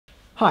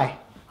Hi,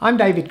 I'm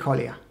David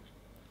Collier.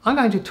 I'm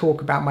going to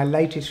talk about my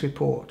latest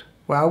report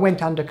where I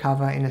went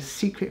undercover in a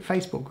secret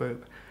Facebook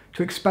group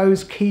to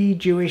expose key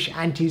Jewish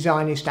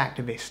anti-Zionist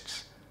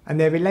activists and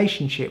their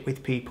relationship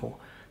with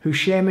people who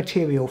share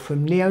material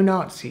from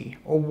neo-Nazi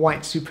or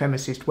white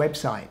supremacist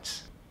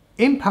websites.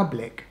 In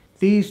public,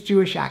 these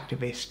Jewish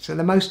activists are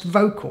the most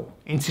vocal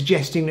in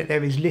suggesting that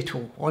there is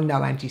little or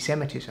no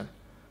anti-Semitism.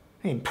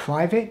 In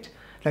private,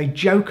 they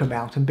joke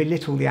about and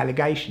belittle the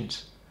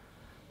allegations.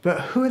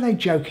 But who are they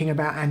joking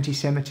about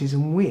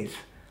anti-Semitism with?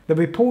 The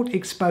report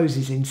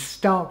exposes in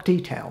stark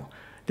detail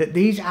that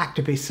these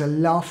activists are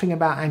laughing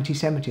about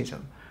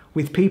anti-Semitism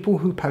with people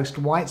who post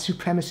white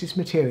supremacist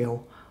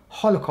material,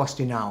 Holocaust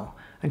denial,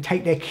 and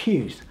take their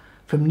cues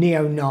from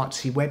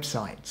neo-Nazi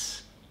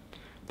websites.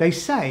 They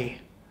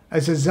say,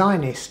 as a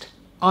Zionist,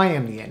 I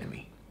am the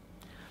enemy.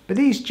 But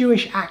these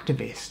Jewish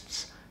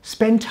activists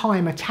spend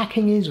time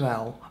attacking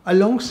Israel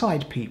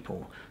alongside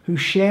people who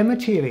share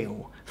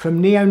material from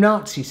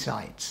neo-Nazi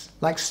sites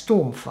like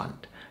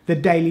Stormfront, the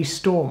Daily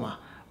Stormer,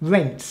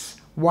 Rents,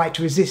 White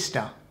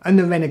Resistor, and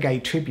the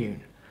Renegade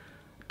Tribune.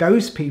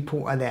 Those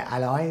people are their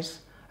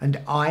allies,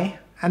 and I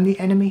am the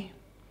enemy.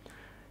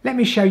 Let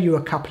me show you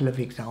a couple of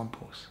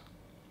examples.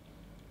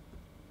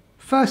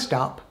 First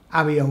up,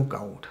 Ariel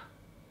Gold,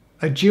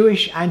 a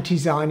Jewish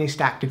anti-Zionist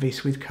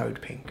activist with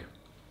Code Pink.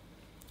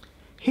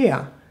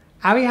 Here,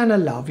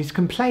 Ariana Love is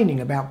complaining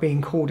about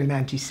being called an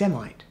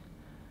anti-Semite.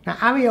 Now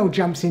Ariel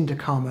jumps in to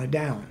calm her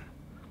down.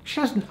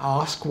 She doesn't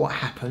ask what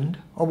happened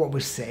or what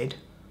was said.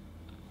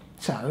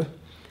 So,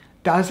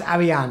 does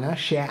Ariana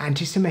share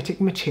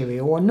anti-Semitic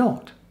material or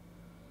not?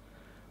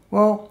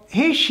 Well,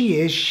 here she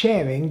is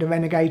sharing the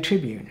Renegade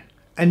Tribune,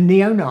 a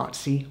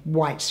neo-Nazi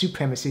white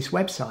supremacist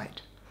website.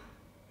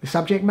 The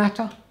subject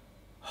matter?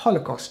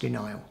 Holocaust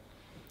denial.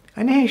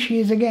 And here she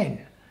is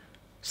again,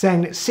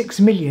 saying that 6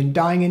 million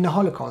dying in the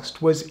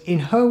Holocaust was, in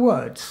her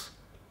words,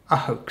 a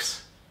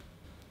hoax.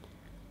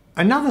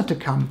 Another to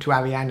come to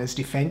Ariana's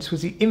defence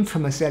was the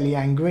infamous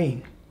Eliane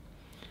Green.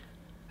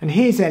 And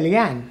here's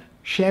Eliane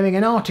sharing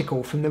an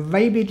article from the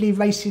rabidly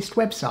racist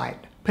website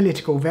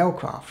Political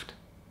Veilcraft.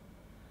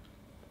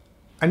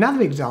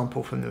 Another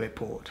example from the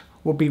report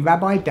would be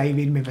Rabbi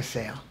David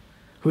Mivaser,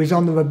 who is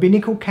on the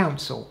Rabbinical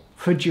Council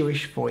for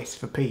Jewish Voice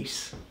for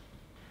Peace.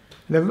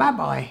 The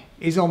rabbi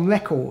is on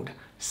record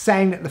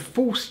saying that the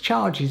false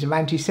charges of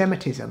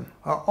anti-Semitism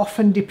are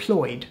often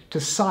deployed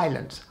to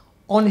silence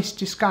honest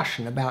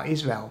discussion about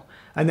Israel,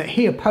 and that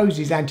he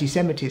opposes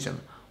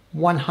anti-Semitism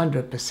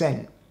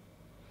 100%.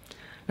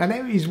 Now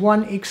there is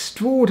one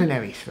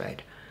extraordinary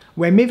thread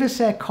where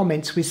Mivaser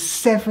comments with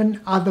 7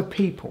 other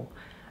people,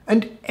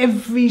 and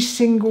every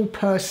single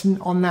person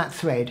on that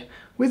thread,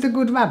 with a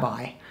good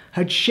rabbi,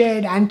 had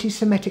shared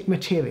anti-Semitic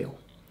material,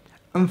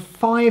 and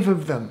 5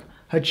 of them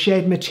had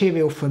shared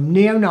material from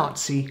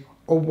neo-Nazi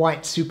or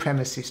white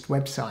supremacist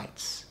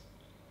websites.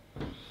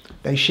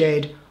 They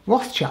shared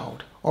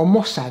Rothschild or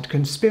Mossad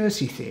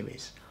conspiracy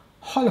theories,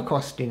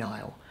 Holocaust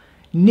denial,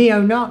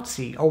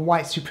 neo-Nazi or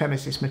white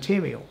supremacist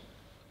material.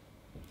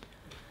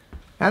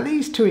 Now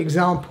these 2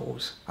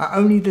 examples are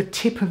only the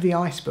tip of the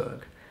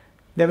iceberg.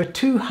 There are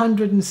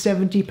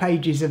 270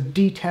 pages of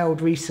detailed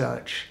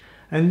research,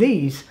 and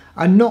these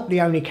are not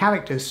the only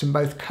characters from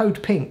both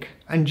Code Pink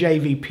and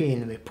JVP in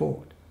the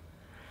report.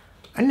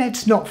 And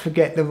let's not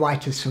forget the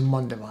writers from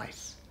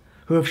Mondarice,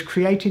 who have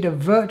created a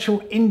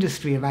virtual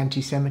industry of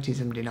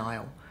anti-Semitism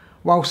denial,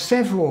 while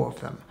several of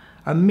them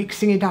are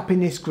mixing it up in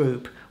this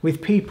group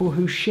with people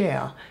who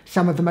share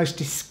some of the most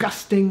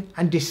disgusting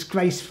and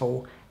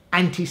disgraceful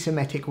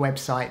anti-Semitic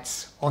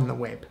websites on the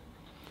web.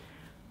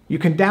 You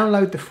can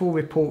download the full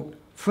report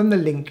from the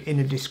link in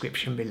the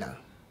description below.